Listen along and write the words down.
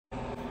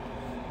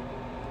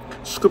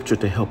scripture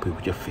to help you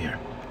with your fear.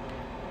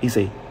 He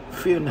say,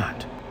 fear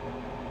not,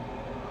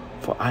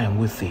 for I am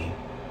with thee.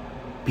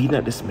 Be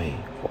not dismayed,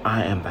 for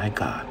I am thy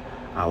God.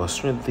 I will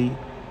strengthen thee,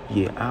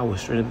 yea, I will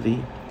strengthen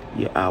thee,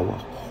 yea, I will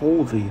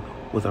hold thee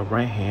with the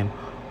right hand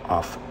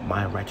of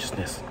my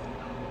righteousness.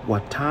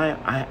 What time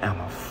I am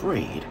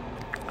afraid,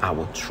 I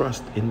will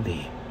trust in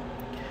thee.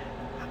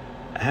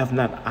 Have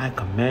not I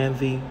commanded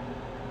thee?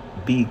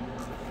 Be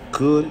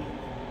good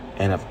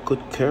and of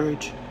good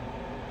courage.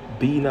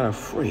 Be not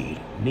afraid,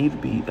 neither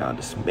be thou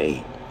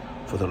dismayed,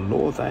 for the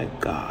Lord thy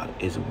God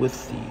is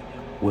with thee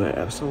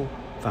wherever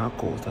thou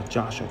goest. That's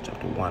Joshua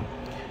chapter 1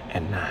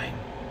 and 9.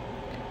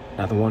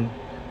 Another one,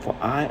 for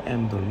I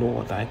am the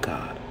Lord thy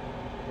God,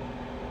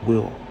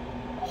 will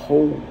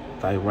hold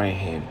thy right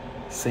hand,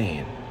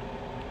 saying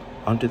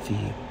unto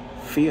thee,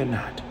 fear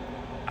not,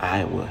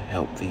 I will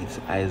help thee.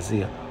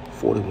 Isaiah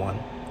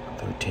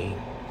 41:13.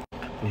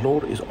 The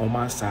Lord is on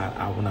my side,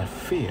 I will not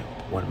fear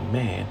what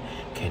man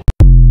can